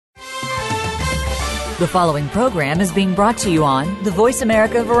The following program is being brought to you on the Voice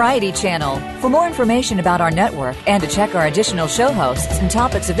America Variety Channel. For more information about our network and to check our additional show hosts and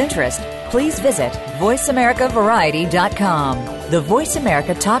topics of interest, please visit voiceamericavariety.com. The Voice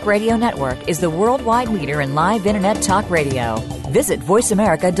America Talk Radio Network is the worldwide leader in live Internet talk radio. Visit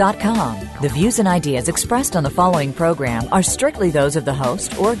voiceamerica.com. The views and ideas expressed on the following program are strictly those of the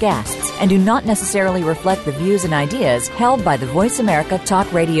host or guests and do not necessarily reflect the views and ideas held by the Voice America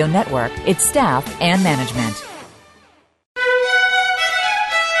Talk Radio Network, its staff, and management.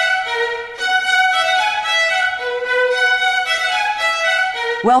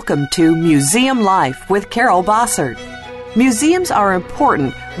 Welcome to Museum Life with Carol Bossert. Museums are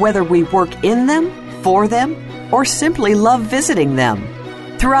important whether we work in them, for them, or simply love visiting them.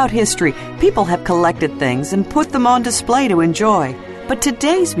 Throughout history, people have collected things and put them on display to enjoy. But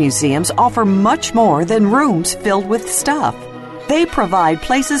today's museums offer much more than rooms filled with stuff. They provide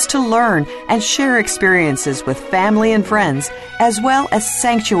places to learn and share experiences with family and friends, as well as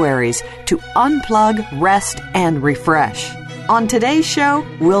sanctuaries to unplug, rest, and refresh. On today's show,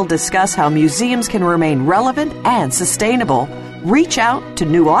 we'll discuss how museums can remain relevant and sustainable, reach out to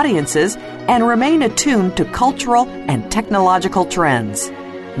new audiences, and remain attuned to cultural and technological trends.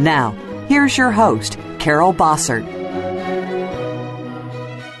 Now, here's your host, Carol Bossert.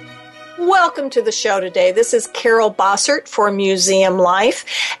 Welcome to the show today. This is Carol Bossert for Museum Life.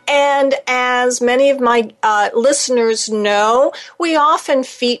 And as many of my listeners know, we often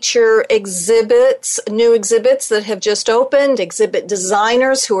feature exhibits, new exhibits that have just opened, exhibit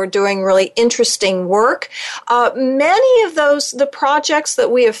designers who are doing really interesting work. Many of those, the projects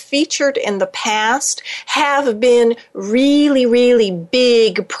that we have featured in the past have been really, really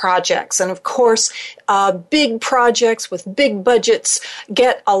big projects. And of course, big projects with big budgets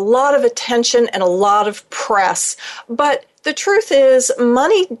get a lot of attention and a lot of press. But the truth is,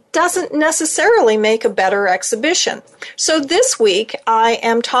 money doesn't necessarily make a better exhibition. So this week, I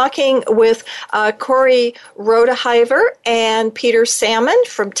am talking with Cory Rodeheaver and Peter Salmon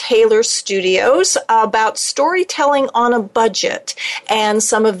from Taylor Studios about storytelling on a budget and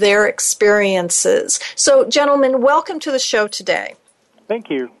some of their experiences. So, gentlemen, welcome to the show today. Thank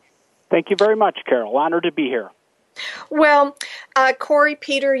you. Thank you very much, Carol. Honored to be here. Well, Cory,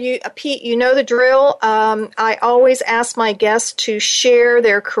 Pete, you know the drill. I always ask my guests to share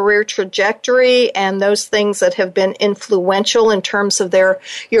their career trajectory and those things that have been influential in terms of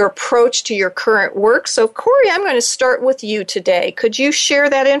your approach to your current work. So, Cory, I'm going to start with you today. Could you share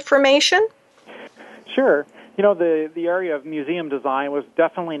that information? Sure. You know, the area of museum design was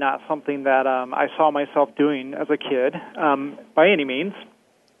definitely not something that I saw myself doing as a kid, by any means.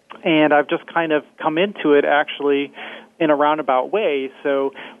 And I've just kind of come into it actually in a roundabout way.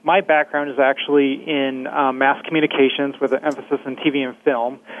 So my background is actually in mass communications with an emphasis in TV and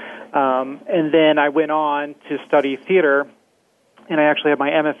film. And then I went on to study theater, and I actually have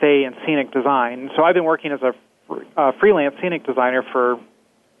my MFA in scenic design. So I've been working as a freelance scenic designer for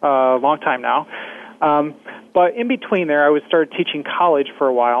a long time now. But in between there, I started teaching college for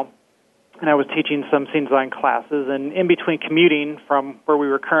a while. And I was teaching some scene design classes, and in between commuting from where we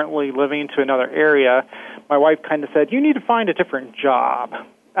were currently living to another area, my wife kind of said, you need to find a different job,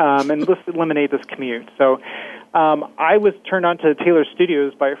 and let's eliminate this commute. So I was turned on to Taylor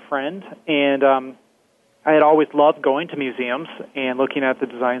Studios by a friend, and I had always loved going to museums and looking at the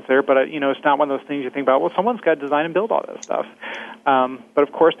designs there, but it's not one of those things you think about, well, someone's got to design and build all this stuff. But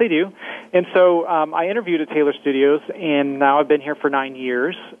of course they do. And so I interviewed at Taylor Studios, and now I've been here for 9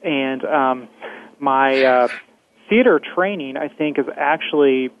 years, and my theater training, I think, is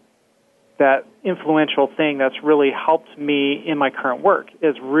actually that influential thing that's really helped me in my current work.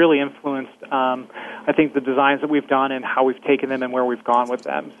 It's really influenced, I think, the designs that we've done and how we've taken them and where we've gone with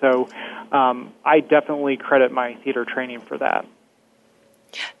them. So I definitely credit my theater training for that.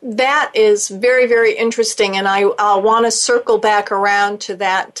 That is very, very interesting, and I want to circle back around to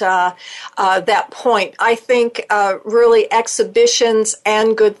that point. I think really exhibitions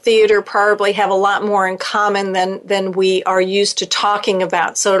and good theater probably have a lot more in common than we are used to talking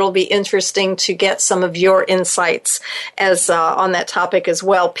about. So it'll be interesting to get some of your insights as on that topic as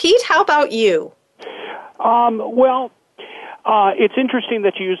well. Pete, how about you? It's interesting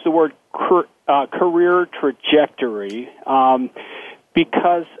that you use the word career trajectory.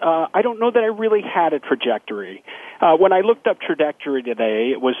 Because I don't know that I really had a trajectory. When I looked up trajectory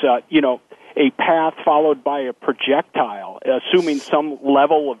today, it was, a path followed by a projectile, assuming some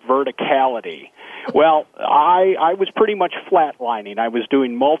level of verticality. Well, I was pretty much flatlining. I was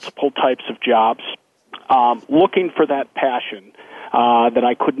doing multiple types of jobs, looking for that passion that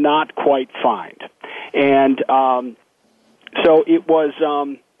I could not quite find. And so it was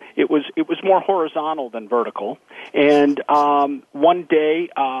it was more horizontal than vertical. And one day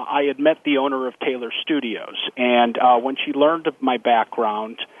I had met the owner of Taylor Studios, and when she learned of my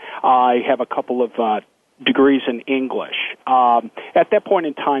background, I have a couple of degrees in English. At that point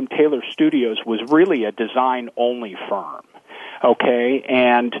in time, Taylor Studios was really a design-only firm, okay?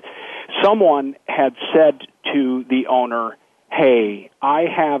 And someone had said to the owner, hey, I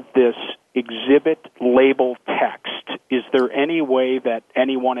have this exhibit label text. Is there any way that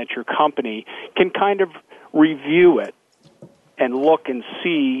anyone at your company can kind of review it and look and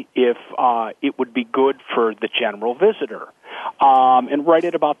see if it would be good for the general visitor? And right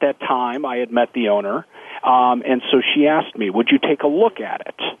at about that time, I had met the owner, and so she asked me, would you take a look at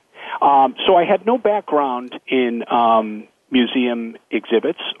it? So I had no background in museum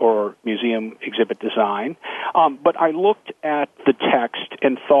exhibits or museum exhibit design, but I looked at the text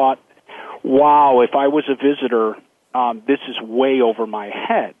and thought, wow, if I was a visitor, this is way over my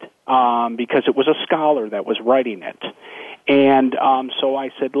head, because it was a scholar that was writing it. And so I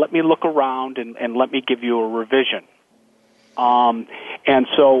said, let me look around and let me give you a revision. And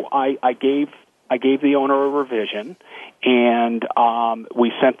so I gave the owner a revision, and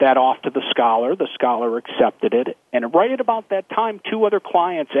we sent that off to the scholar. The scholar accepted it. And right at about that time, 2 other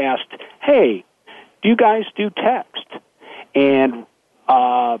clients asked, hey, do you guys do text? And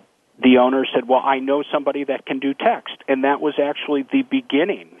the owner said, well, I know somebody that can do text. And that was actually the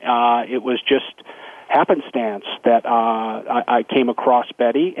beginning. It was just happenstance that I came across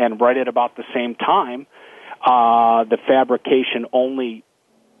Betty, and right at about the same time, the fabrication-only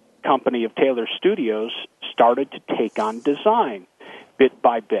company of Taylor Studios started to take on design bit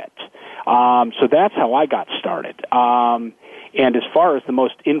by bit. So that's how I got started. And as far as the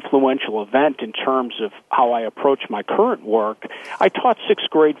most influential event in terms of how I approach my current work, I taught 6th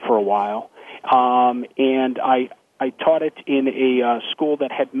grade for a while, and I taught it in a school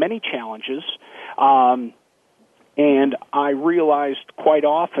that had many challenges, and I realized quite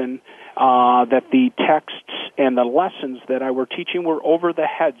often that the texts and the lessons that I were teaching were over the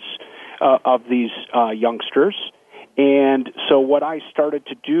heads of these youngsters. And so what I started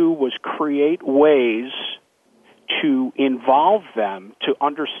to do was create ways to involve them to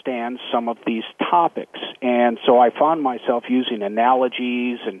understand some of these topics. And so I found myself using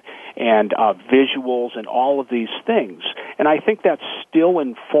analogies and visuals and all of these things. And I think that still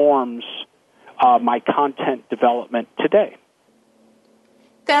informs my content development today.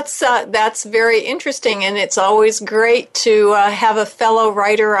 That's very interesting, and it's always great to have a fellow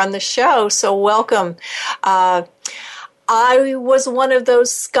writer on the show. So welcome. I was one of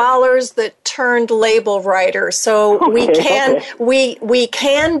those scholars that turned label writer, so we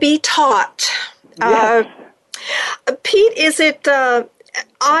can be taught. Yes. Pete, is it?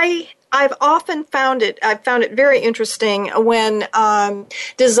 I've often found it very interesting when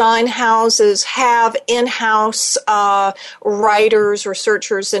design houses have in-house writers,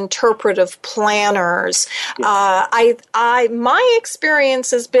 researchers, interpretive planners. My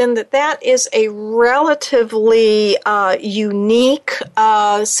experience has been that is a relatively unique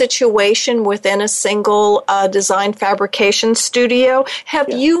situation within a single design fabrication studio. Have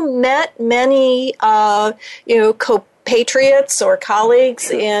you met many, compatriots or colleagues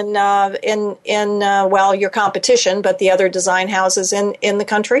in your competition, but the other design houses in the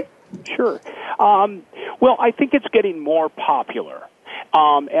country? Sure. Well, I think it's getting more popular.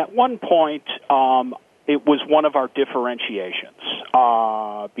 At one point, it was one of our differentiations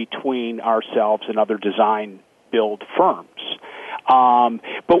between ourselves and other design build firms.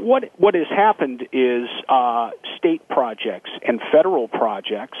 But what has happened is state projects and federal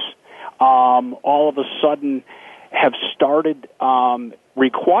projects all of a sudden have started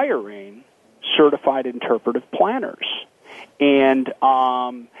requiring certified interpretive planners. And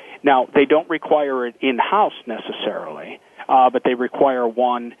now they don't require it in-house necessarily, but they require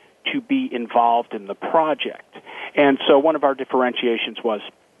one to be involved in the project. And so one of our differentiations was,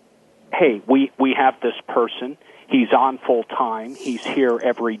 hey, we have this person, he's on full-time, he's here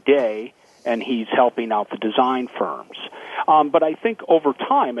every day, and he's helping out the design firms. But I think over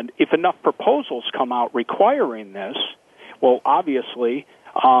time, and if enough proposals come out requiring this, well, obviously,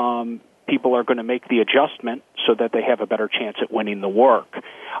 people are going to make the adjustment so that they have a better chance at winning the work.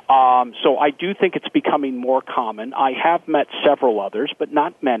 So I do think it's becoming more common. I have met several others, but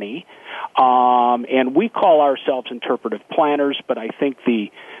not many. And we call ourselves interpretive planners, but I think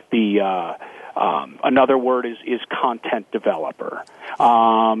another word is content developer.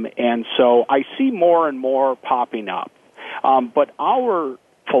 And so I see more and more popping up. But our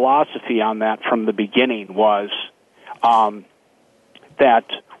philosophy on that from the beginning was that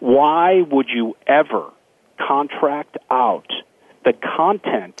why would you ever contract out the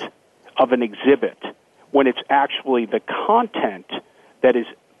content of an exhibit when it's actually the content that is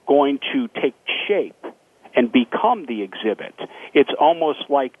going to take shape and become the exhibit. It's almost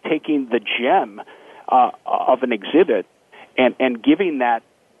like taking the gem of an exhibit and giving that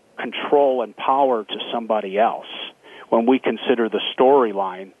control and power to somebody else when we consider the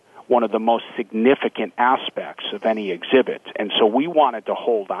storyline one of the most significant aspects of any exhibit. And so we wanted to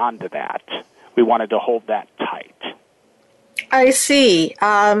hold on to that. We wanted to hold that tight. I see.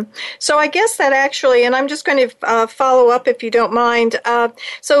 So I guess that actually, and I'm just going to follow up if you don't mind.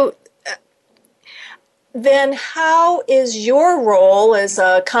 Then how is your role as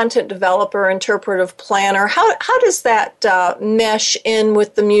a content developer, interpretive planner, how does that mesh in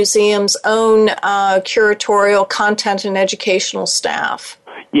with the museum's own curatorial content and educational staff?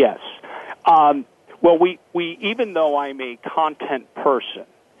 Yes. Well, we even though I'm a content person,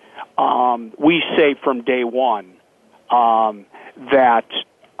 we say from day one that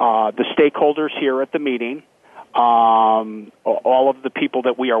the stakeholders here at the meeting, all of the people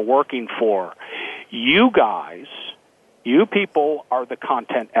that we are working for, you guys, you people are the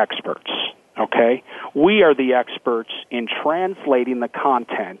content experts, okay? We are the experts in translating the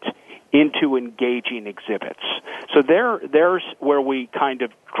content into engaging exhibits. So there's where we kind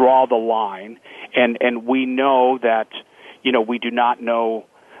of draw the line, and we know that, we do not know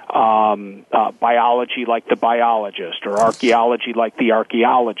biology like the biologist or archaeology like the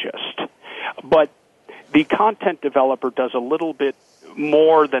archaeologist. But the content developer does a little bit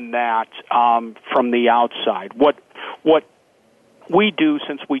more than that from the outside. What we do,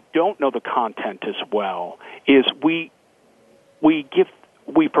 since we don't know the content as well, is we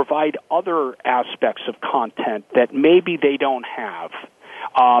provide other aspects of content that maybe they don't have,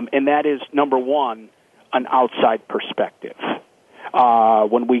 and that is, number one, an outside perspective.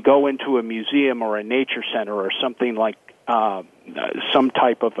 When we go into a museum or a nature center or something like some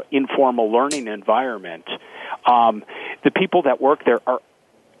type of informal learning environment, the people that work there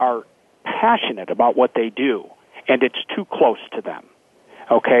are passionate about what they do, and it's too close to them.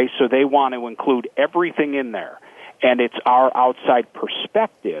 Okay, so they want to include everything in there, and it's our outside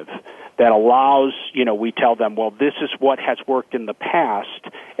perspective that allows, we tell them, well, this is what has worked in the past,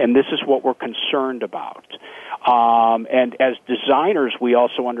 and this is what we're concerned about. And as designers, we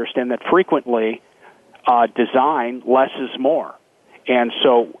also understand that frequently design less is more. And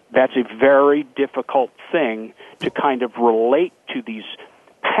so that's a very difficult thing to kind of relate to these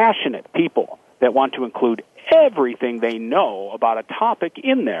passionate people that want to include everything they know about a topic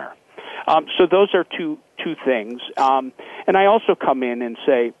in there. So those are two things. And I also come in and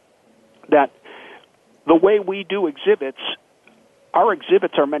say that the way we do exhibits, our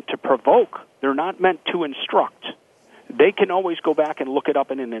exhibits are meant to provoke. They're not meant to instruct. They can always go back and look it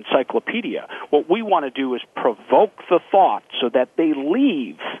up in an encyclopedia. What we want to do is provoke the thought so that they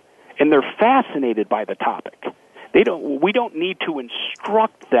leave and they're fascinated by the topic. We don't need to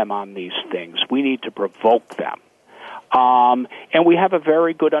instruct them on these things. We need to provoke them. And we have a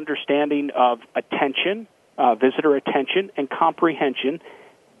very good understanding of attention, visitor attention, and comprehension.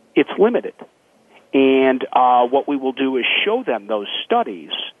 It's limited. And what we will do is show them those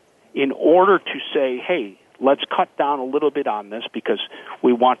studies in order to say, hey, let's cut down a little bit on this because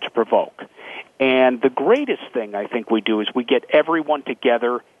we want to provoke. And the greatest thing I think we do is we get everyone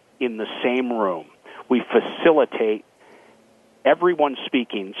together in the same room. We facilitate everyone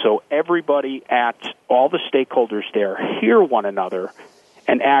speaking, so everybody at all the stakeholders there hear one another,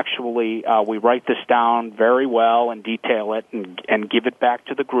 and actually we write this down very well and detail it and give it back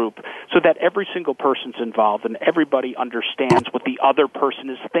to the group so that every single person's involved and everybody understands what the other person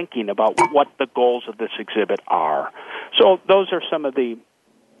is thinking about what the goals of this exhibit are. So those are some of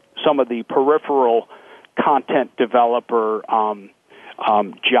the peripheral content developer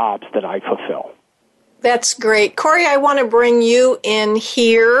jobs that I fulfill. That's great. Cory, I want to bring you in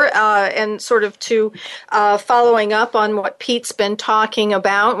here and sort of to following up on what Pete's been talking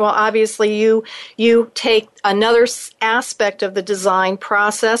about. Well, obviously you take another aspect of the design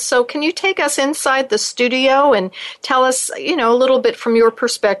process. So can you take us inside the studio and tell us, a little bit from your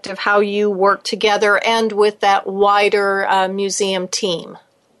perspective how you work together and with that wider museum team?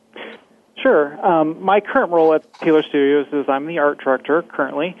 Sure. My current role at Taylor Studios is I'm the art director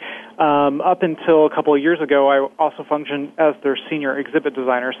currently. Up until a couple of years ago, I also functioned as their senior exhibit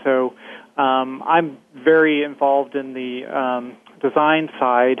designer, so I'm very involved in the design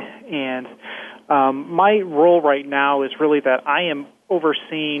side, and my role right now is really that I am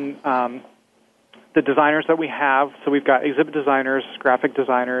overseeing the designers that we have. So we've got exhibit designers, graphic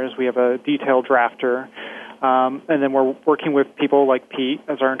designers, we have a detail drafter, And then we're working with people like Pete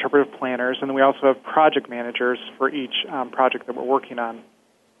as our interpretive planners, and then we also have project managers for each project that we're working on.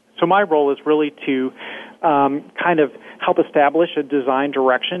 So my role is really to kind of help establish a design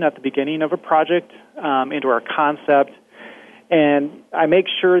direction at the beginning of a project into our concept. And I make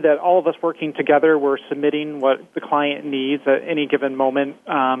sure that all of us working together, we're submitting what the client needs at any given moment,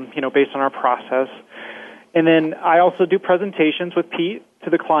 based on our process. And then I also do presentations with Pete to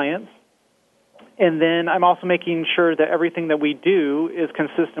the clients. And then I'm also making sure that everything that we do is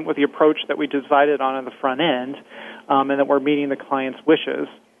consistent with the approach that we decided on the front end, and that we're meeting the client's wishes,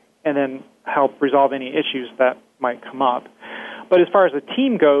 and then help resolve any issues that might come up. But as far as the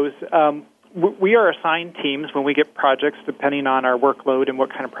team goes, we are assigned teams when we get projects depending on our workload and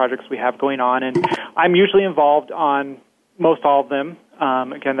what kind of projects we have going on. And I'm usually involved on most all of them.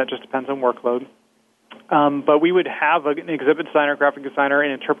 Again, that just depends on workload. But we would have an exhibit designer, graphic designer,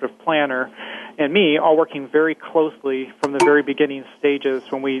 an interpretive planner, and me all working very closely from the very beginning stages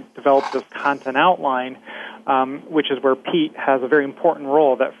when we develop this content outline, which is where Pete has a very important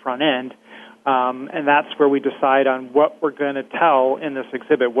role at that front end. And that's where we decide on what we're going to tell in this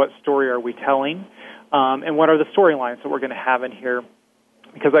exhibit, what story are we telling, and what are the storylines that we're going to have in here.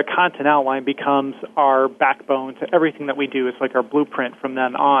 Because that content outline becomes our backbone to everything that we do. It's like our blueprint from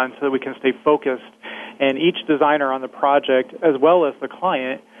then on so that we can stay focused. And each designer on the project, as well as the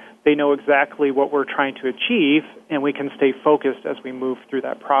client, they know exactly what we're trying to achieve, and we can stay focused as we move through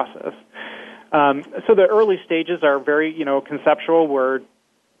that process. So the early stages are very, conceptual. We're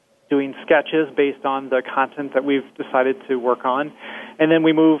doing sketches based on the content that we've decided to work on. And then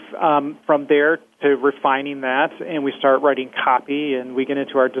we move from there to refining that, and we start writing copy, and we get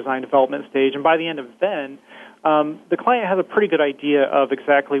into our design development stage. And by the end of then, the client has a pretty good idea of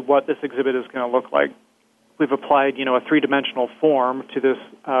exactly what this exhibit is going to look like. We've applied, a three-dimensional form to this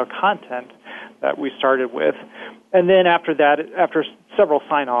content that we started with. And then after that, after several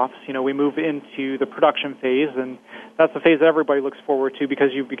sign-offs, we move into the production phase, and that's the phase that everybody looks forward to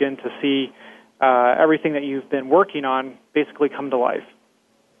because you begin to see everything that you've been working on basically come to life.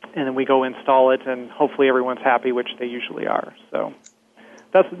 And then we go install it, and hopefully everyone's happy, which they usually are. So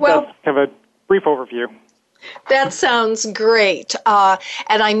that's kind of a brief overview. That sounds great. And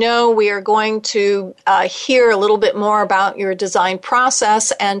I know we are going to hear a little bit more about your design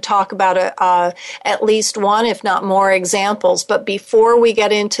process and talk about at least one, if not more, examples. But before we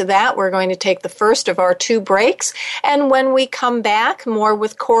get into that, we're going to take the first of our two breaks. And when we come back, more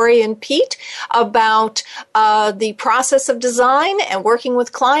with Cory and Pete about the process of design and working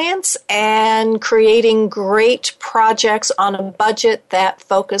with clients and creating great projects on a budget that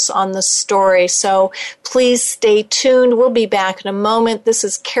focus on the story. So please stay tuned. We'll be back in a moment. This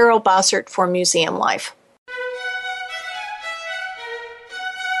is Carol Bossert for Museum Life.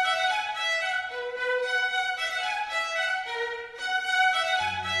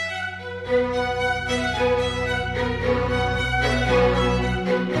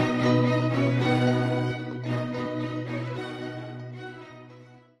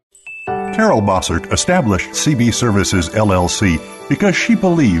 Carol Bossert established CB Services, LLC because she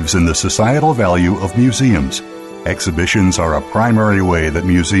believes in the societal value of museums. Exhibitions are a primary way that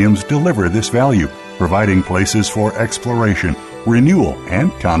museums deliver this value, providing places for exploration, renewal,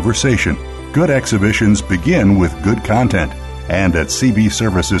 and conversation. Good exhibitions begin with good content, and at CB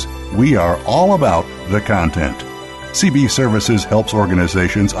Services, we are all about the content. CB Services helps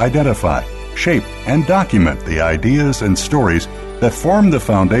organizations identify, shape, and document the ideas and stories that form the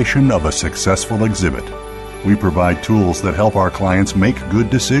foundation of a successful exhibit. We provide tools that help our clients make good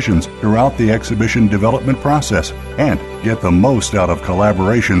decisions throughout the exhibition development process and get the most out of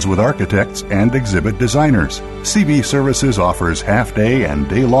collaborations with architects and exhibit designers. CB Services offers half-day and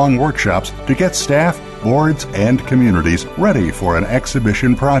day-long workshops to get staff, boards, and communities ready for an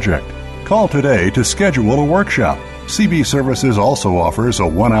exhibition project. Call today to schedule a workshop. CB Services also offers a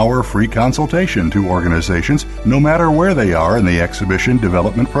 1-hour free consultation to organizations no matter where they are in the exhibition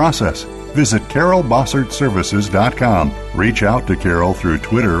development process. Visit carolbossertservices.com. Reach out to Carol through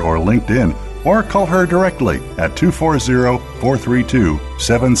Twitter or LinkedIn or call her directly at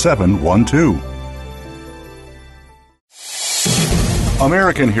 240-432-7712.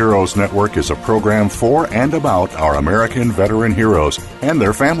 American Heroes Network is a program for and about our American veteran heroes and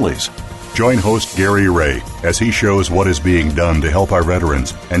their families. Join host Gary Ray as he shows what is being done to help our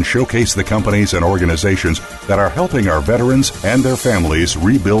veterans and showcase the companies and organizations that are helping our veterans and their families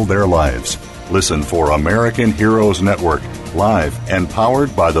rebuild their lives. Listen for American Heroes Network, live and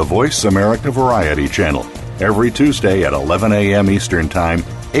powered by the Voice America Variety Channel, every Tuesday at 11 a.m. Eastern Time,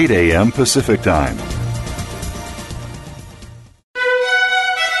 8 a.m. Pacific Time.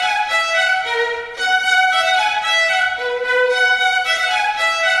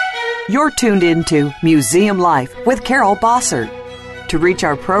 You're tuned into Museum Life with Carol Bossert. To reach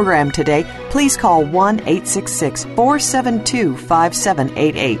our program today, please call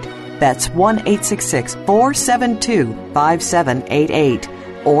 1-866-472-5788. That's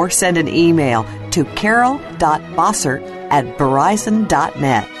 1-866-472-5788. Or send an email to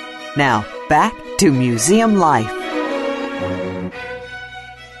carol.bossert@verizon.net. Now, back to Museum Life.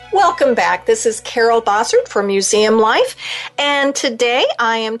 Welcome back. This is Carol Bossert for Museum Life, and today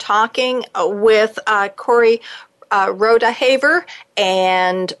I am talking with Cory Rodeheaver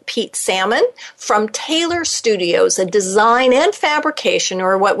and Pete Salmon from Taylor Studios, a design and fabrication,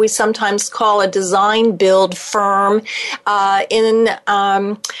 or what we sometimes call a design build firm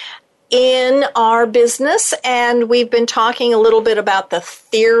in our business. And we've been talking a little bit about the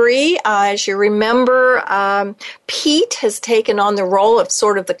theory. As you remember, Pete has taken on the role of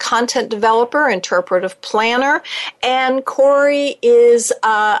sort of the content developer, interpretive planner, and Cory is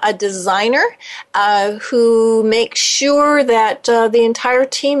a designer who makes sure that the entire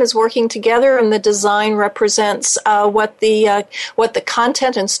team is working together, and the design represents what the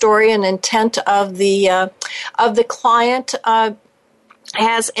content and story and intent of the client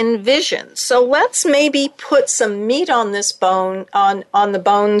has envisioned. So let's maybe put some meat on this bone, on the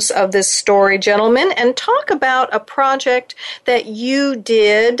bones of this story, gentlemen, and talk about a project that you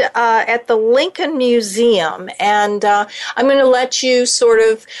did at the Lincoln Museum. And I'm going to let you sort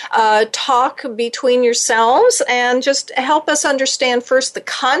of talk between yourselves and just help us understand first the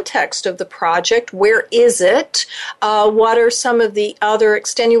context of the project. Where is it? What are some of the other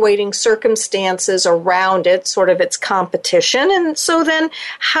extenuating circumstances around it, sort of its competition? And so then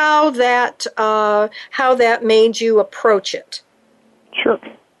how that made you approach it. Sure.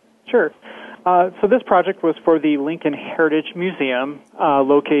 So this project was for the Lincoln Heritage Museum,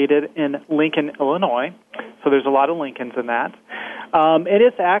 located in Lincoln, Illinois. So there's a lot of Lincolns in that. It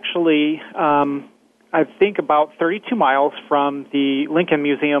is actually, I think, about 32 miles from the Lincoln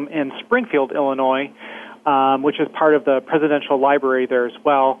Museum in Springfield, Illinois, which is part of the Presidential Library there as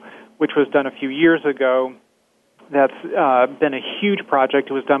well, which was done a few years ago. That's been a huge project.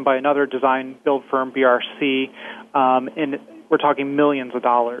 It was done by another design build firm, BRC, and we're talking millions of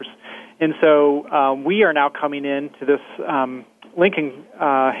dollars. And so we are now coming into this Lincoln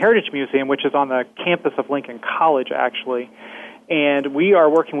Heritage Museum, which is on the campus of Lincoln College, actually, and we are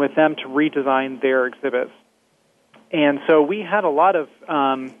working with them to redesign their exhibits. And so we had a lot of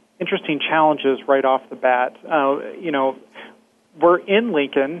interesting challenges right off the bat. We're in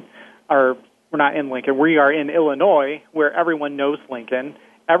Lincoln, or we're not in Lincoln. We are in Illinois, where everyone knows Lincoln.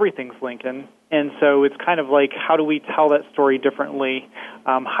 Everything's Lincoln. And so it's kind of like, how do we tell that story differently?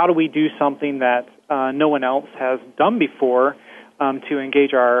 How do we do something that no one else has done before to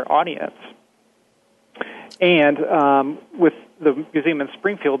engage our audience? And with the museum in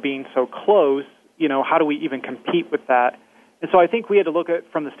Springfield being so close, how do we even compete with that? And so I think we had to look at it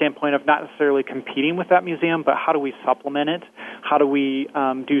from the standpoint of not necessarily competing with that museum, but how do we supplement it? How do we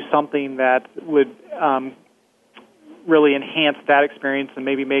do something that would really enhance that experience and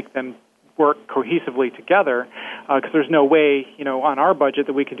maybe make them work cohesively together? Because there's no way, on our budget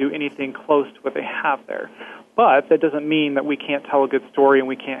that we could do anything close to what they have there. But that doesn't mean that we can't tell a good story and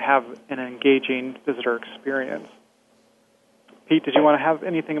we can't have an engaging visitor experience. Pete, did you want to have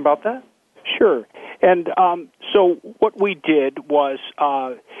anything about that? Sure. And so what we did was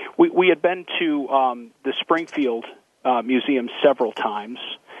we had been to the Springfield Museum several times,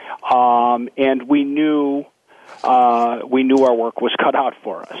 and we knew our work was cut out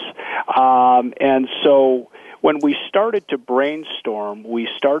for us. And so when we started to brainstorm, we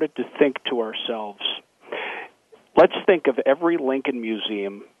started to think to ourselves, let's think of every Lincoln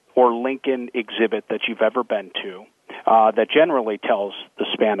museum or Lincoln exhibit that you've ever been to, that generally tells the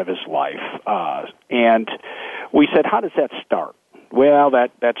span of his life. And we said, how does that start? Well,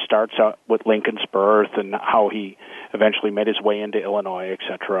 that starts out with Lincoln's birth and how he eventually made his way into Illinois,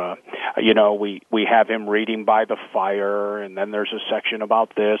 etc. We have him reading by the fire, and then there's a section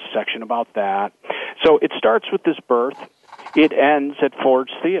about this, section about that. So it starts with his birth. It ends at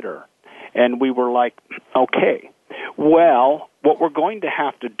Ford's Theater. And we were like, okay, well, what we're going to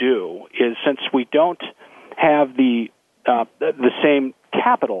have to do is, since we don't have the same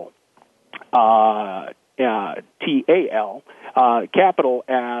capital, TAL, capital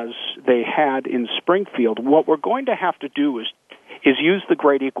as they had in Springfield, what we're going to have to do is use the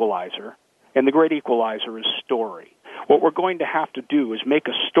Great Equalizer, and the Great Equalizer is story. What we're going to have to do is make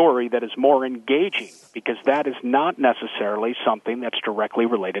a story that is more engaging, because that is not necessarily something that's directly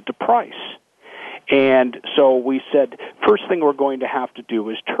related to price. And so we said, first thing we're going to have to do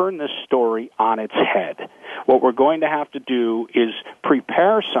is turn this story on its head. What we're going to have to do is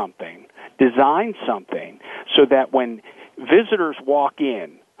prepare something, design something, so that when visitors walk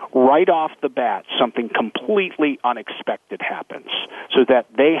in, right off the bat, something completely unexpected happens, so that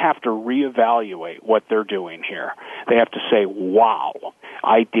they have to reevaluate what they're doing here. They have to say, wow,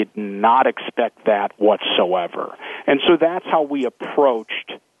 I did not expect that whatsoever. And so that's how we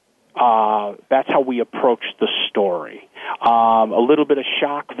approached the story. A little bit of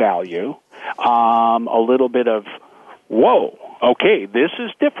shock value, a little bit of, whoa, okay, this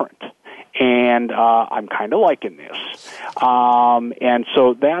is different. And I'm kind of liking this. And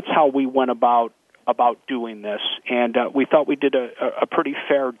so that's how we went about doing this, and we thought we did a pretty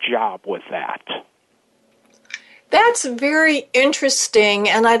fair job with that. That's very interesting,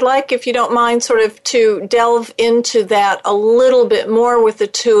 and I'd like, if you don't mind, sort of to delve into that a little bit more with the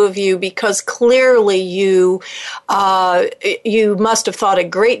two of you, because clearly you must have thought a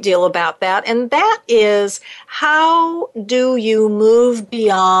great deal about that, and that is, how do you move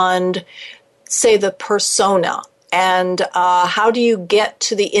beyond, say, the persona? And how do you get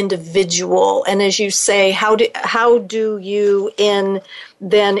to the individual? And as you say, how do you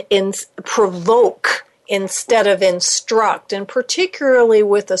provoke instead of instruct, and particularly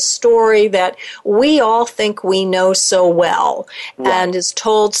with a story that we all think we know so well, right, and is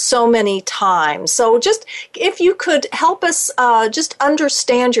told so many times. So just, if you could help us just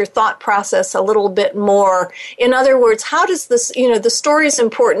understand your thought process a little bit more. In other words, how does this, the story is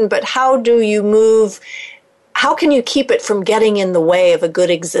important, but how do you move, how can you keep it from getting in the way of a good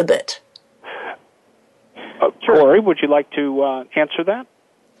exhibit? Cory, would you like to answer that?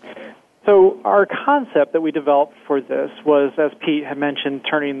 So our concept that we developed for this was, as Pete had mentioned,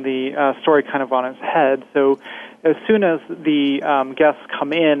 turning the story kind of on its head. So as soon as the guests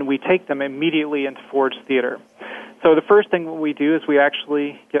come in, we take them immediately into Ford's Theater. So the first thing we do is we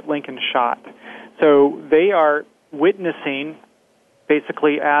actually get Lincoln shot. So they are witnessing,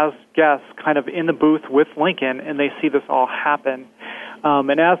 basically as guests, kind of in the booth with Lincoln, and they see this all happen.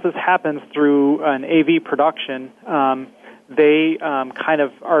 And as this happens through an AV production, they kind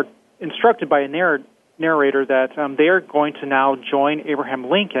of are instructed by a narrator that they are going to now join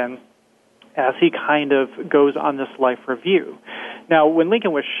Abraham Lincoln as he kind of goes on this life review. Now, when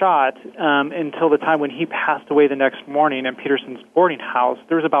Lincoln was shot, until the time when he passed away the next morning in Peterson's boarding house,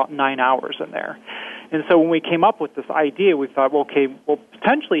 there was about 9 hours in there. And so when we came up with this idea, we thought, well,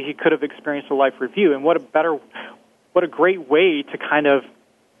 potentially he could have experienced a life review, and what a great way to kind of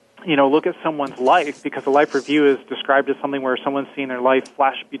look at someone's life, because a life review is described as something where someone's seeing their life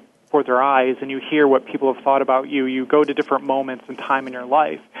flash before their eyes, and you hear what people have thought about you. You go to different moments in time in your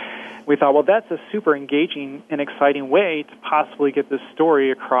life. We thought, well, that's a super engaging and exciting way to possibly get this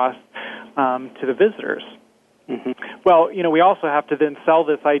story across to the visitors. Mm-hmm. Well, we also have to then sell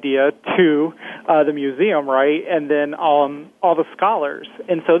this idea to the museum, right, and then all the scholars.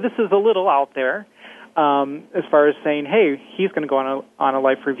 And so this is a little out there as far as saying, hey, he's going to go on a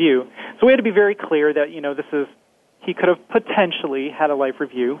life review. So we had to be very clear that, he could have potentially had a life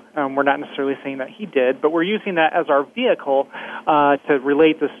review. We're not necessarily saying that he did, but we're using that as our vehicle to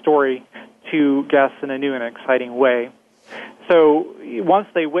relate the story to guests in a new and exciting way. So once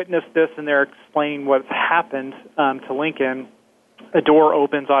they witness this and they're explaining what's happened to Lincoln, a door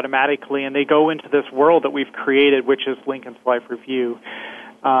opens automatically, and they go into this world that we've created, which is Lincoln's life review.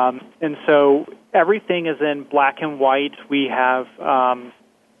 And so everything is in black and white. We have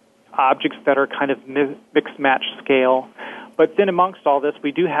objects that are kind of mixed-match scale. But then amongst all this,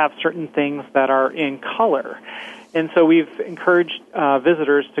 we do have certain things that are in color. And so we've encouraged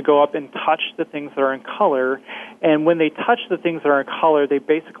visitors to go up and touch the things that are in color. And when they touch the things that are in color, they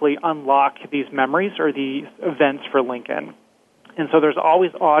basically unlock these memories or these events for Lincoln. And so there's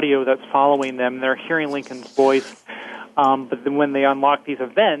always audio that's following them. They're hearing Lincoln's voice. But then when they unlock these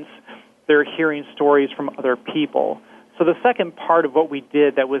events, they're hearing stories from other people. So the second part of what we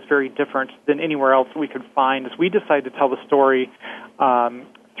did that was very different than anywhere else we could find is we decided to tell the story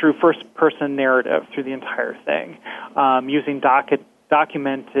through first-person narrative through the entire thing, using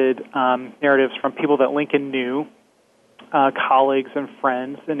documented narratives from people that Lincoln knew, colleagues and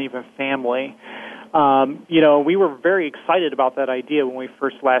friends, and even family. We were very excited about that idea when we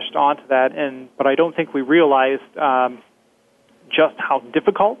first latched onto that, but I don't think we realized just how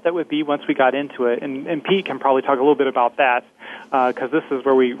difficult that would be once we got into it. And Pete can probably talk a little bit about that, because this is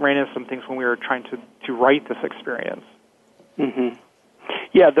where we ran into some things when we were trying to write this experience. Mm-hmm.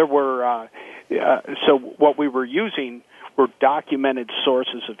 Yeah, there were, so what we were using were documented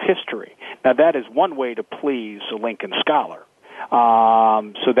sources of history. Now, that is one way to please a Lincoln scholar.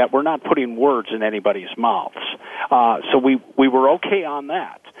 so that we're not putting words in anybody's mouths. So we were okay on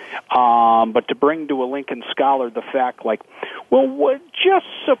that. But to bring to a Lincoln scholar the fact, like, well, just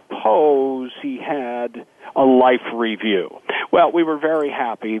suppose he had a life review. Well, we were very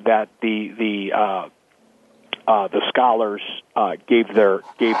happy that the scholars gave their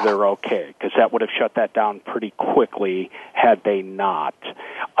okay, because that would have shut that down pretty quickly had they not.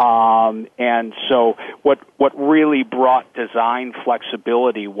 And so what really brought design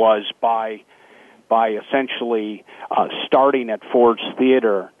flexibility was by essentially starting at Ford's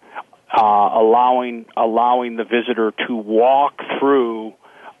Theater, allowing the visitor to walk through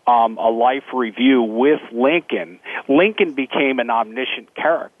a life review with Lincoln. Lincoln became an omniscient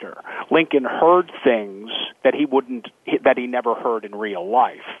character. Lincoln heard things that he never heard in real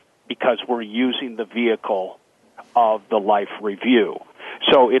life, because we're using the vehicle of the life review.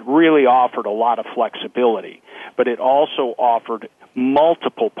 So it really offered a lot of flexibility, but it also offered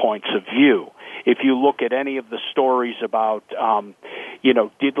multiple points of view. If you look at any of the stories about,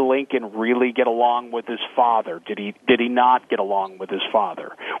 did Lincoln really get along with his father? Did he not get along with his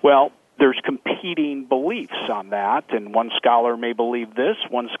father? Well, there's competing beliefs on that, and one scholar may believe this,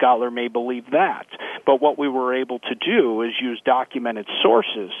 one scholar may believe that. But what we were able to do is use documented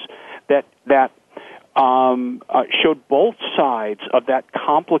sources that showed both sides of that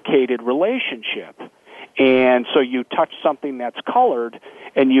complicated relationship. And so you touch something that's colored,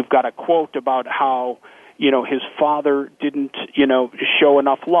 and you've got a quote about how, his father didn't, show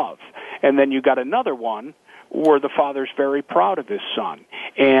enough love. And then you got another one where the father's very proud of his son.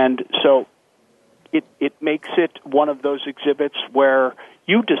 And so it makes it one of those exhibits where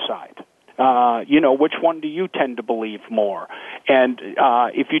you decide, which one do you tend to believe more? And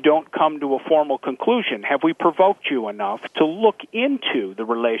if you don't come to a formal conclusion, have we provoked you enough to look into the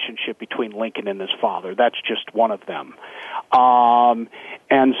relationship between Lincoln and his father? That's just one of them. And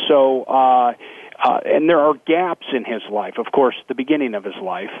there are gaps in his life. Of course, the beginning of his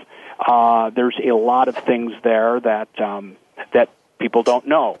life, there's a lot of things there that people don't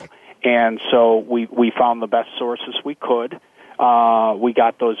know. And so we found the best sources we could. We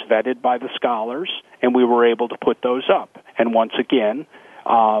got those vetted by the scholars, and we were able to put those up. And once again,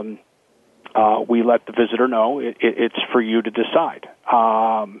 we let the visitor know it's for you to decide.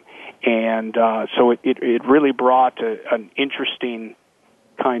 So it really brought an interesting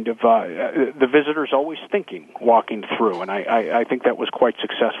kind of, the visitor's always thinking, walking through, and I think that was quite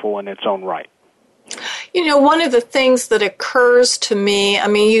successful in its own right. One of the things that occurs to me,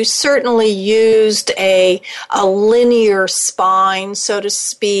 you certainly used a linear spine, so to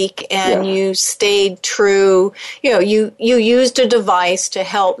speak, and you stayed true. You used a device to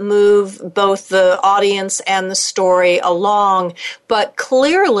help move both the audience and the story along, but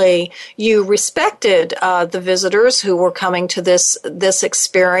clearly you respected the visitors who were coming to this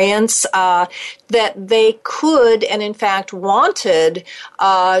experience, that they could and in fact wanted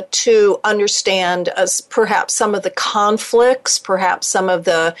to understand perhaps some of the conflicts, perhaps some of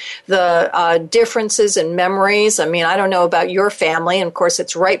the differences in memories. I don't know about your family, and of course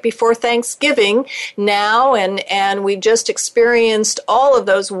it's right before Thanksgiving now, and we've just experienced all of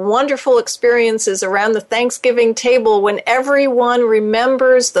those wonderful experiences around the Thanksgiving table when everyone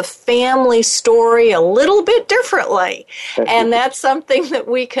remembers the family story a little bit differently. And that's something that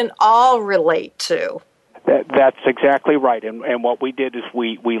we can all relate to. That's exactly right. And what we did is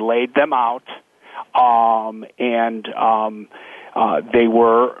we laid them out, and they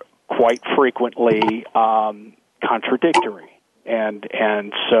were quite frequently contradictory.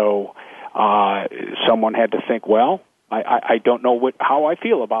 And so someone had to think, well, I don't know how I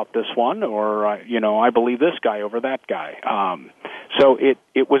feel about this one, or, I believe this guy over that guy. So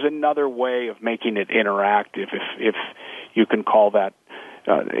it was another way of making it interactive, if you can call that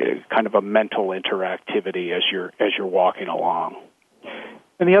kind of a mental interactivity as you're walking along.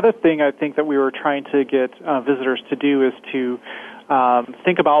 And the other thing I think that we were trying to get visitors to do is to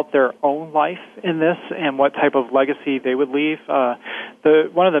think about their own life in this and what type of legacy they would leave.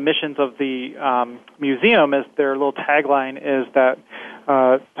 One of the missions of the museum, is their little tagline is that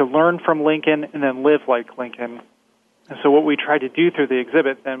to learn from Lincoln and then live like Lincoln. And so what we tried to do through the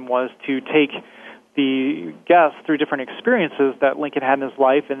exhibit then was to take the guests through different experiences that Lincoln had in his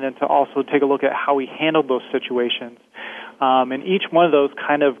life, and then to also take a look at how he handled those situations. And each one of those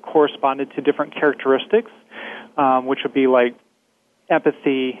kind of corresponded to different characteristics, which would be like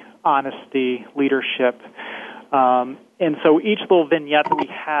empathy, honesty, leadership. And so each little vignette that we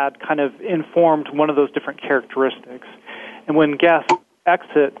had kind of informed one of those different characteristics. And when guests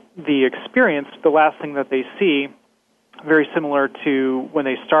exit the experience, the last thing that they see, very similar to when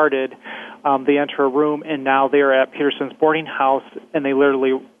they started, They enter a room, and now they're at Peterson's boarding house, and they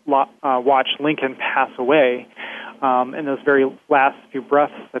literally watch Lincoln pass away in those very last few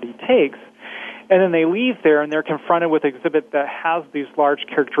breaths that he takes. And then they leave there, and they're confronted with an exhibit that has these large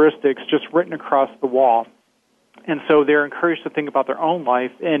characteristics just written across the wall. And so they're encouraged to think about their own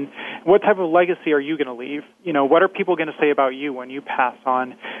life and what type of legacy are you going to leave? What are people going to say about you when you pass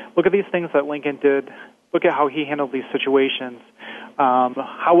on? Look at these things that Lincoln did. Look at how he handled these situations.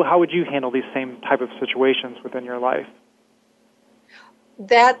 How would you handle these same type of situations within your life?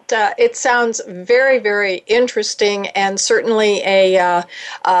 That it sounds very, very interesting, and certainly it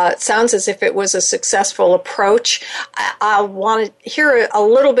sounds as if it was a successful approach. I want to hear a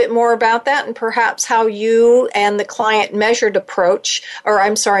little bit more about that, and perhaps how you and the client measured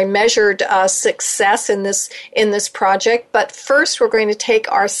success in this project. But first, we're going to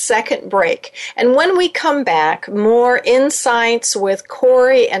take our second break, and when we come back, more insights with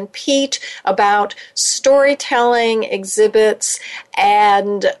Cory and Pete about storytelling, exhibits,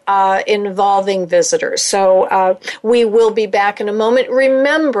 and involving visitors. So we will be back in a moment.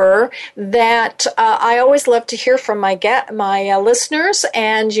 Remember that I always love to hear from my listeners,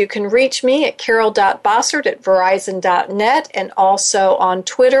 and you can reach me at carol.bossert@verizon.net and also on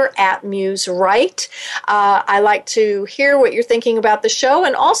Twitter @MuseRight. I like to hear what you're thinking about the show,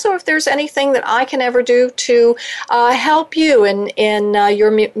 and also if there's anything that I can ever do to help you in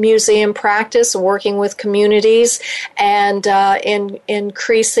your museum practice, working with communities, and in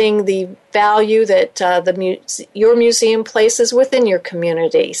increasing the value that your museum places within your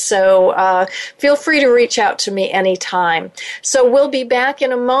community. So feel free to reach out to me anytime. So we'll be back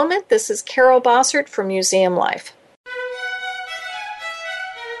in a moment. This is Carol Bossert for Museum Life.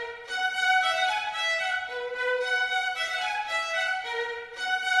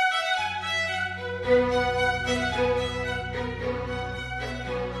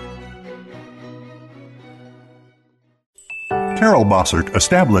 Carol Bossert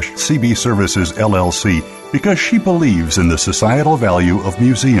established CB Services LLC because she believes in the societal value of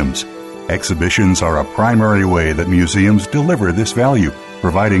museums. Exhibitions are a primary way that museums deliver this value,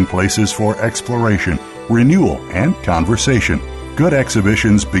 providing places for exploration, renewal, and conversation. Good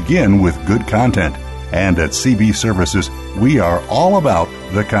exhibitions begin with good content, and at CB Services, we are all about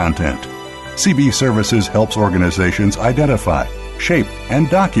the content. CB Services helps organizations identify, shape,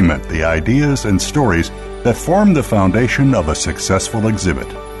 and document the ideas and stories that form the foundation of a successful exhibit.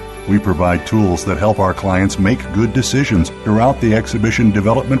 We provide tools that help our clients make good decisions throughout the exhibition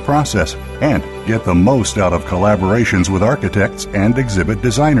development process and get the most out of collaborations with architects and exhibit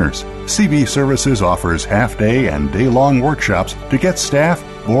designers. CB Services offers half-day and day-long workshops to get staff,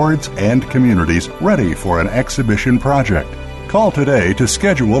 boards, and communities ready for an exhibition project. Call today to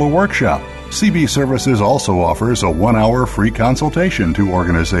schedule a workshop. CB Services also offers a 1-hour free consultation to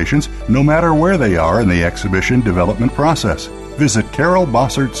organizations no matter where they are in the exhibition development process. Visit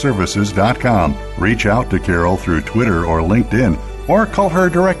carolbossertservices.com. Reach out to Carol through Twitter or LinkedIn, or call her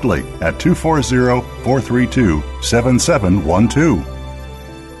directly at 240-432-7712.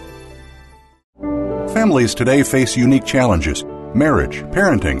 Families today face unique challenges. Marriage,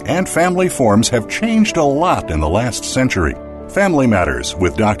 parenting, and family forms have changed a lot in the last century. Family Matters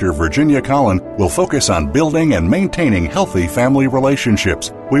with Dr. Virginia Collin will focus on building and maintaining healthy family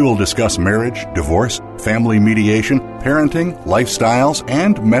relationships. We will discuss marriage, divorce, family mediation, parenting, lifestyles,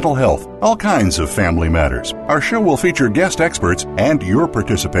 and mental health. All kinds of family matters. Our show will feature guest experts and your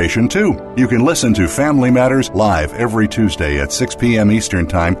participation too. You can listen to Family Matters live every Tuesday at 6 p.m. Eastern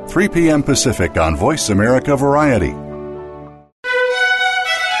Time, 3 p.m. Pacific on Voice America Variety.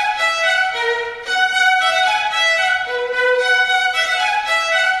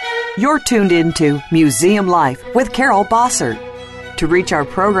 You're tuned into Museum Life with Carol Bossert. To reach our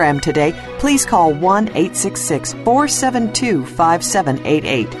program today, please call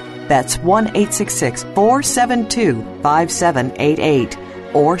 1-866-472-5788. That's 1-866-472-5788.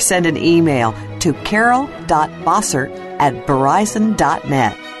 Or send an email to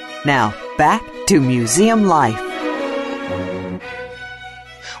carol.bossert@verizon.net. Now, back to Museum Life.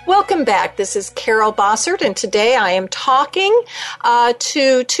 Welcome back. This is Carol Bossert, and today I am talking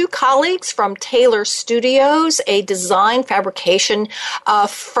to two colleagues from Taylor Studios, a design fabrication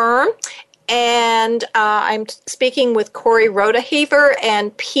firm. And I'm speaking with Cory Rodeheaver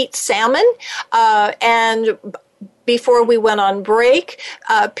and Pete Salmon. And before we went on break,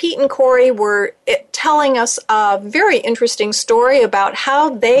 Pete and Cory were telling us a very interesting story about how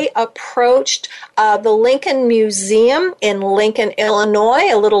they approached the Lincoln Museum in Lincoln,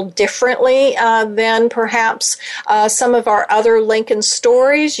 Illinois, a little differently than perhaps some of our other Lincoln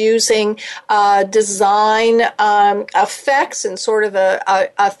stories, using design effects and sort of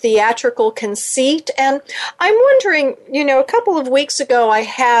a theatrical conceit. And I'm wondering, a couple of weeks ago I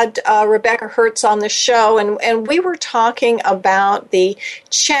had Rebecca Hertz on the show, and we were talking about the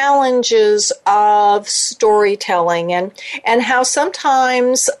challenges of storytelling and how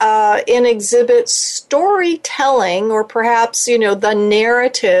sometimes in exhibits, storytelling, or perhaps, the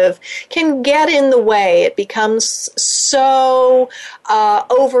narrative, can get in the way. It becomes so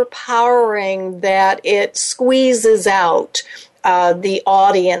overpowering that it squeezes out the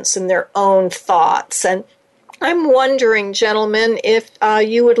audience and their own thoughts. And I'm wondering, gentlemen, if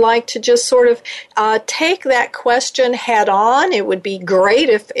you would like to just sort of take that question head on. It would be great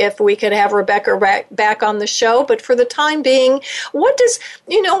if we could have Rebecca back on the show. But for the time being, what does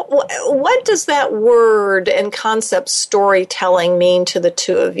that word and concept storytelling mean to the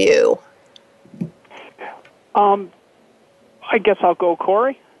two of you? I guess I'll go,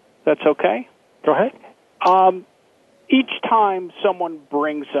 Cory. That's okay. Go ahead. Each time someone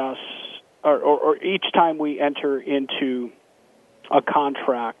brings us, or each time we enter into a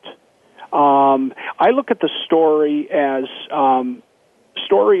contract, I look at the story as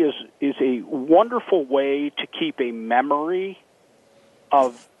story is a wonderful way to keep a memory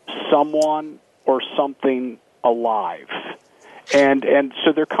of someone or something alive, and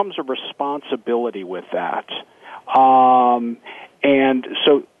so there comes a responsibility with that. And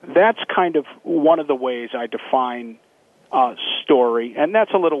so that's kind of one of the ways I define story, and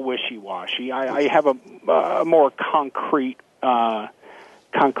that's a little wishy-washy. I have a more concrete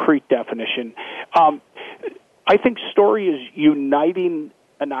definition. I think story is uniting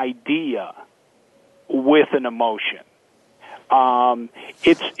an idea with an emotion.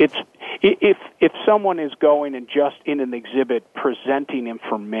 If someone is going and just in an exhibit presenting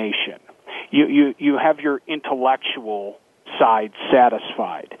information, you have your intellectual side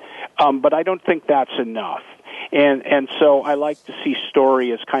satisfied, but I don't think that's enough. And so I like to see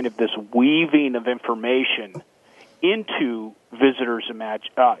story as kind of this weaving of information into visitors'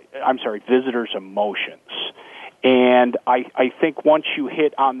 emotions. And I think once you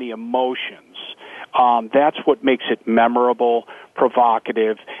hit on the emotions, that's what makes it memorable,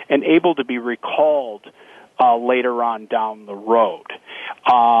 provocative, and able to be recalled later on down the road.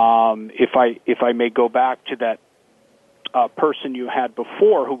 If I may go back to that person you had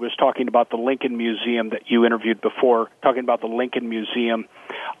before who was talking about the Lincoln Museum that you interviewed before, talking about the Lincoln Museum,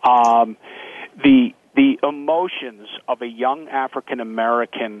 the emotions of a young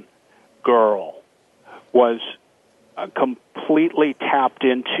African-American girl was completely tapped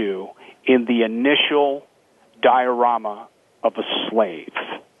into in the initial diorama of a slave.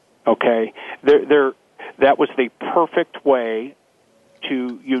 Okay? That was the perfect way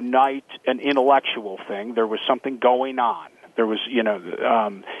to unite an intellectual thing. There was something going on. There was,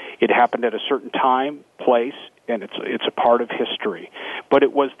 it happened at a certain time, place, and it's a part of history. But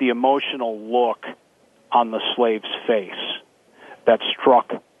it was the emotional look on the slave's face that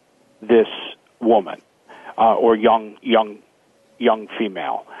struck this woman, or young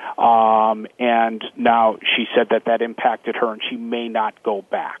female. And now she said that impacted her, and she may not go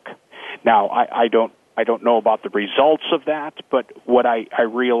back. Now, I don't know about the results of that, but what I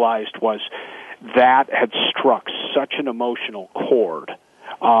realized was that had struck such an emotional chord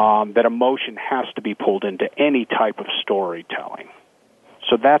that emotion has to be pulled into any type of storytelling.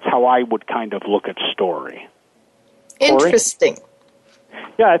 So that's how I would kind of look at story. Interesting. Cory?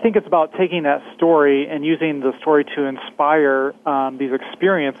 Yeah, I think it's about taking that story and using the story to inspire these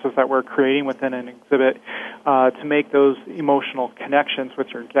experiences that we're creating within an exhibit to make those emotional connections with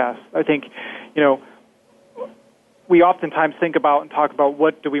your guests. I think, we oftentimes think about and talk about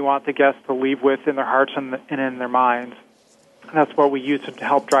what do we want the guests to leave with in their hearts and in their minds. And that's what we use to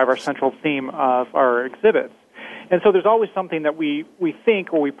help drive our central theme of our exhibits. And so there's always something that we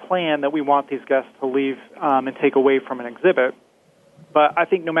think or we plan that we want these guests to leave and take away from an exhibit. But I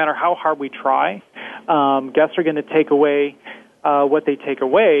think no matter how hard we try, guests are going to take away what they take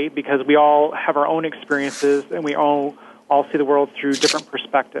away because we all have our own experiences and we all see the world through different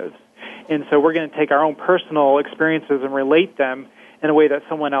perspectives. And so we're going to take our own personal experiences and relate them in a way that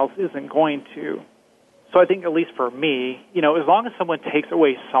someone else isn't going to. So I think, at least for me, as long as someone takes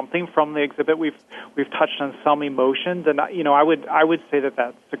away something from the exhibit, we've touched on some emotions, and I would say that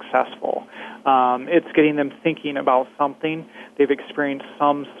that's successful. It's getting them thinking about something. They've experienced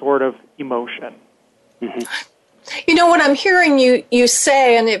some sort of emotion. Mm-hmm. You know what I'm hearing you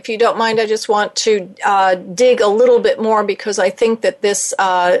say, and if you don't mind, I just want to dig a little bit more because I think that this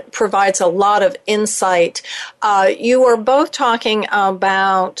provides a lot of insight. You are both talking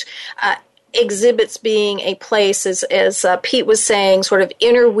about exhibits being a place, as Pete was saying, sort of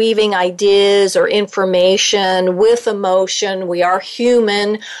interweaving ideas or information with emotion. We are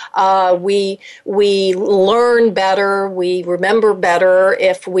human. We learn better. We remember better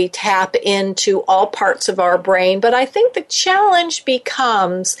if we tap into all parts of our brain. But I think the challenge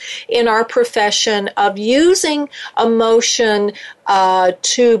becomes in our profession of using emotion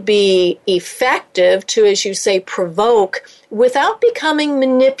to be effective, to, as you say, provoke, without becoming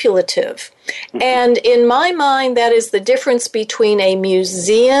manipulative. And in my mind, that is the difference between a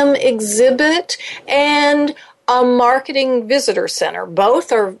museum exhibit and a marketing visitor center.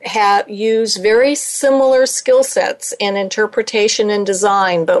 Both use very similar skill sets in interpretation and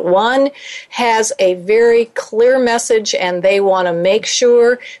design, but one has a very clear message, and they want to make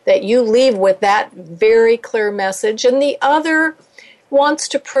sure that you leave with that very clear message, and the other wants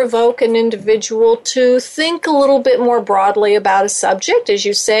to provoke an individual to think a little bit more broadly about a subject, as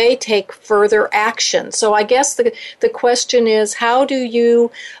you say, take further action. So I guess the question is, how do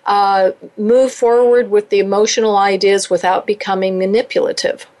you move forward with the emotional ideas without becoming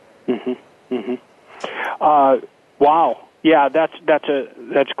manipulative? Mm-hmm. Mm-hmm. Wow. Yeah,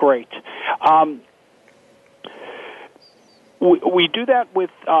 that's great. We do that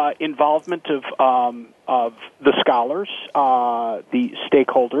with involvement of the scholars, the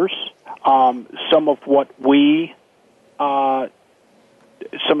stakeholders, some of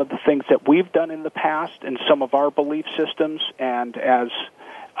the things that we've done in the past, and some of our belief systems. And as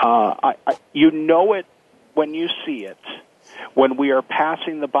you know it when you see it, when we are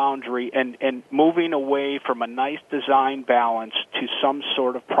passing the boundary and moving away from a nice design balance to some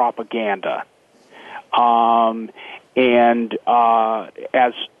sort of propaganda. And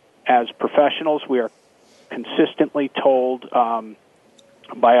as professionals, we are consistently told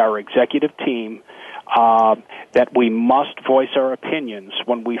by our executive team that we must voice our opinions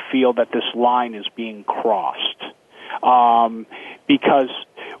when we feel that this line is being crossed, because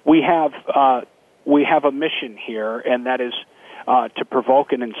we have a mission here, and that is to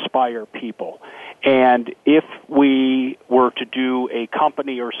provoke and inspire people. And if we were to do a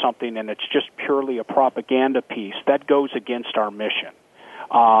company or something and it's just purely a propaganda piece, that goes against our mission.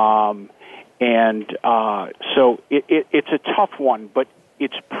 So it's a tough one, but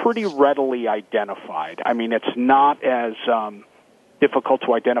it's pretty readily identified. I mean, it's not as difficult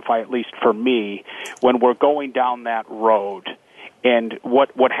to identify, at least for me, when we're going down that road. And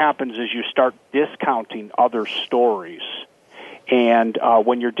what happens is you start discounting other stories. And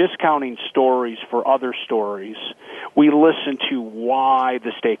when you're discounting stories for other stories, we listen to why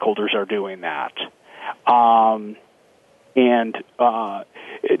the stakeholders are doing that.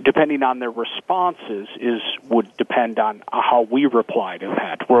 Depending on their responses would depend on how we reply to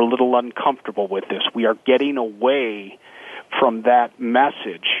that. We're a little uncomfortable with this. We are getting away from that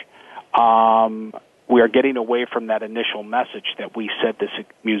message. We are getting away from that initial message that we said this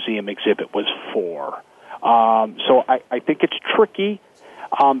museum exhibit was for. So I think it's tricky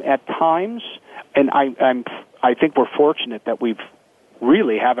at times, and I think we're fortunate that we've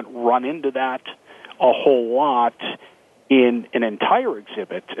really haven't run into that a whole lot in an entire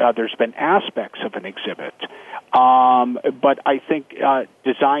exhibit. There's been aspects of an exhibit, but I think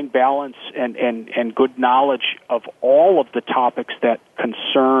design balance and good knowledge of all of the topics that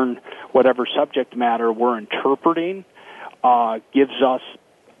concern whatever subject matter we're interpreting gives us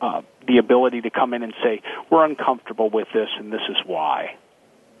the ability to come in and say, we're uncomfortable with this, and this is why.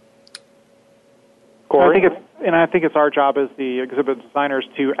 Cory? I think it's our job as the exhibit designers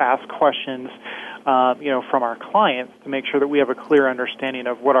to ask questions, from our clients to make sure that we have a clear understanding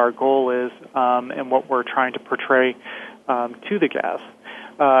of what our goal is and what we're trying to portray to the guests.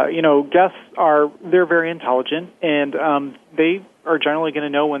 Guests they're very intelligent, and they are generally going to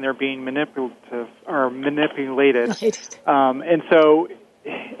know when they're being manipulative or manipulated. Right.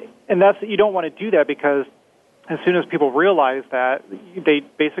 And that's, you don't want to do that, because as soon as people realize that, they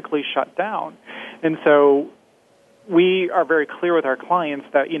basically shut down. And so we are very clear with our clients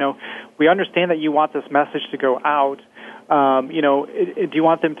that, we understand that you want this message to go out. Do you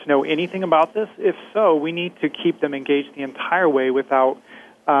want them to know anything about this? If so, we need to keep them engaged the entire way without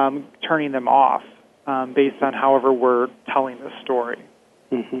turning them off based on however we're telling the story.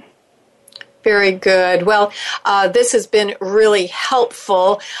 Mm-hmm. Very good. Well, this has been really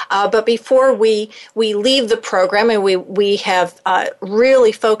helpful. But before we leave the program, and we have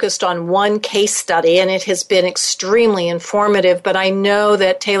really focused on one case study, and it has been extremely informative. But I know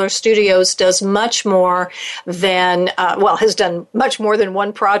that Taylor Studios does much more than has done much more than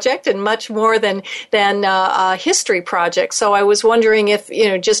one project and much more than a history project. So I was wondering if,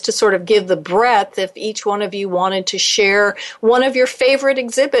 just to sort of give the breadth, if each one of you wanted to share one of your favorite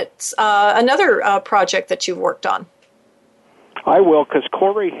exhibits, another project that you've worked on. I will, because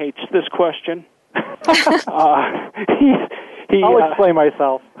Cory hates this question. I'll explain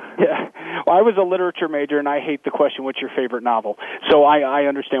myself. Yeah. Well, I was a literature major, and I hate the question, what's your favorite novel? So I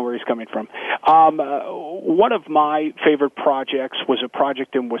understand where he's coming from. One of my favorite projects was a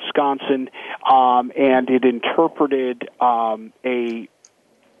project in Wisconsin, and it interpreted a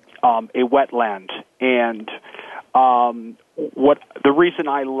wetland. And the reason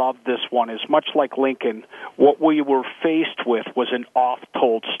I love this one is, much like Lincoln, what we were faced with was an often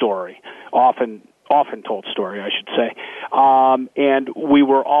told story, I should say. And we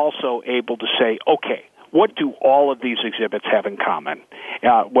were also able to say, okay, what do all of these exhibits have in common?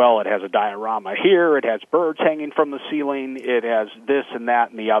 Well, it has a diorama here, it has birds hanging from the ceiling, it has this and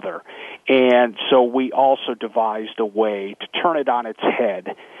that and the other. And so we also devised a way to turn it on its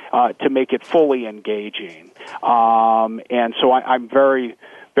head, to make it fully engaging. And so I'm very,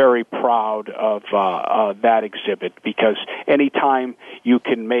 very proud of that exhibit, because anytime you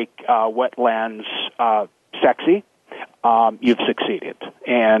can make wetlands sexy, you've succeeded.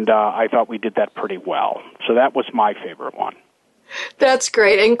 And I thought we did that pretty well. So that was my favorite one. That's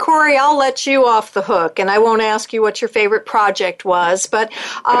great. And Cory, I'll let you off the hook, and I won't ask you what your favorite project was. But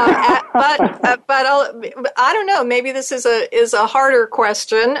I don't know. Maybe this is a harder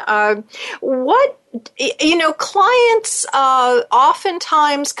question. Clients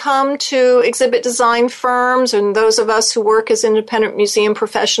oftentimes come to exhibit design firms and those of us who work as independent museum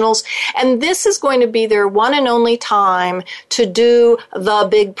professionals, and this is going to be their one and only time to do the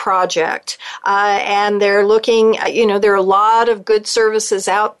big project. And they're looking, there are a lot of good services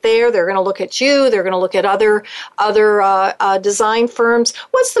out there. They're going to look at you. They're going to look at other design firms.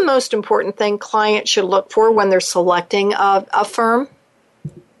 What's the most important thing clients should look for when they're selecting a firm?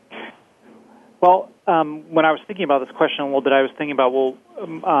 Well, when I was thinking about this question a little bit, I was thinking about,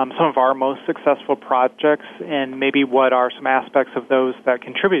 some of our most successful projects and maybe what are some aspects of those that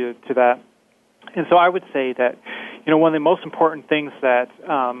contributed to that. And so I would say that, one of the most important things that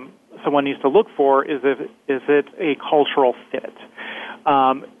someone needs to look for is it a cultural fit.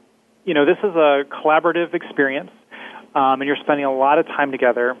 This is a collaborative experience, and you're spending a lot of time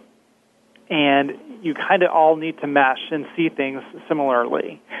together, and you kind of all need to mesh and see things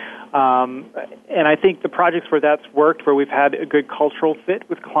similarly. And I think the projects where that's worked, where we've had a good cultural fit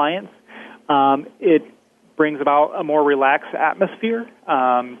with clients, it brings about a more relaxed atmosphere,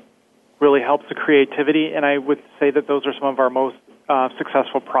 really helps the creativity, and I would say that those are some of our most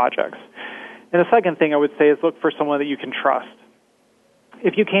successful projects. And the second thing I would say is look for someone that you can trust.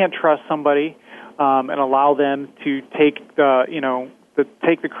 If you can't trust somebody and allow them to take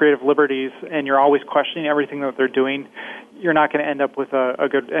the creative liberties, and you're always questioning everything that they're doing, you're not going to end up with a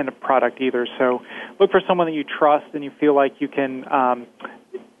good end product either. So look for someone that you trust and you feel like you can,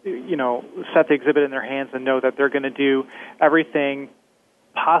 set the exhibit in their hands and know that they're going to do everything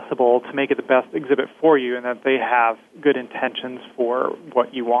possible to make it the best exhibit for you, and that they have good intentions for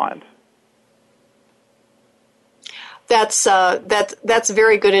what you want. That's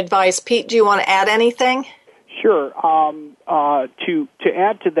very good advice. Pete, do you want to add anything? Sure. To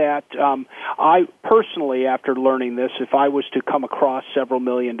add to that, I personally, after learning this, if I was to come across several $1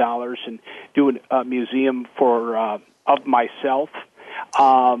 million and do a museum of myself,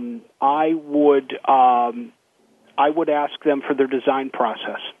 I would ask them for their design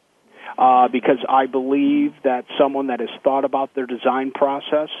process, because I believe that someone that has thought about their design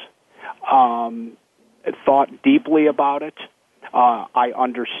process, thought deeply about it, I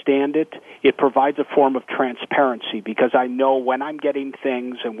understand it. It provides a form of transparency, because I know when I'm getting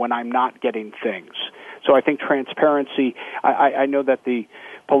things and when I'm not getting things. So I think transparency, I know that the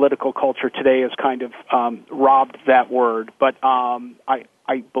political culture today has kind of robbed that word, but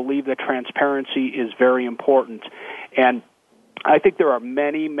I believe that transparency is very important. And I think there are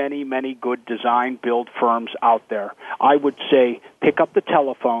many, many, many good design build firms out there. I would say pick up the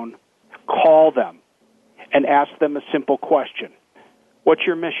telephone, call them, and ask them a simple question. What's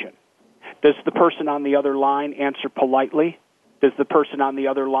your mission? Does the person on the other line answer politely? Does the person on the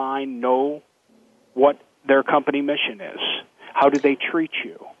other line know what their company mission is? How do they treat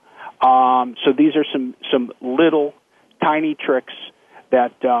you? So these are some little tiny tricks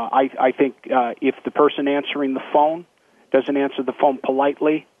that I think if the person answering the phone doesn't answer the phone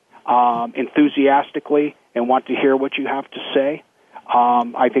politely, enthusiastically, and want to hear what you have to say,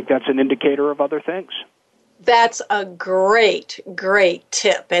 I think that's an indicator of other things. That's a great, great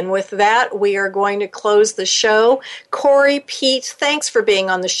tip. And with that, we are going to close the show. Cory, Pete, thanks for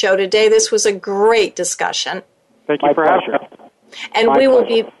being on the show today. This was a great discussion. Thank you for having me.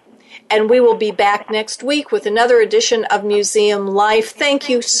 And we will be back next week with another edition of Museum Life. Thank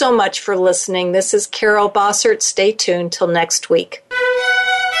you so much for listening. This is Carol Bossert. Stay tuned till next week.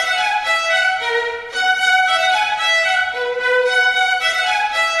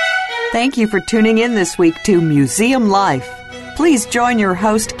 Thank you for tuning in this week to Museum Life. Please join your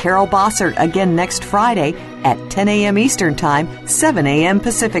host, Carol Bossert, again next Friday at 10 a.m. Eastern Time, 7 a.m.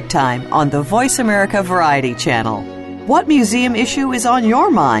 Pacific Time on the Voice America Variety Channel. What museum issue is on your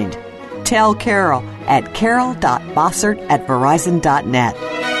mind? Tell Carol at carol.bossert@verizon.net.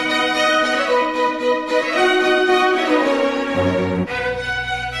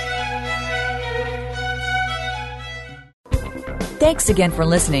 Thanks again for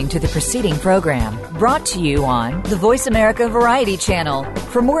listening to the preceding program, brought to you on the Voice America Variety Channel.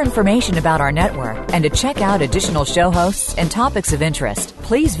 For more information about our network and to check out additional show hosts and topics of interest,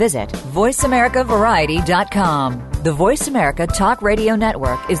 please visit voiceamericavariety.com. The Voice America Talk Radio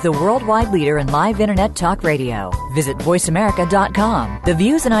Network is the worldwide leader in live Internet talk radio. Visit voiceamerica.com. The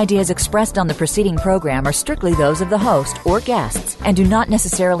views and ideas expressed on the preceding program are strictly those of the host or guests and do not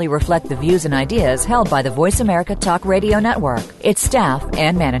necessarily reflect the views and ideas held by the Voice America Talk Radio Network, its staff,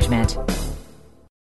 and management.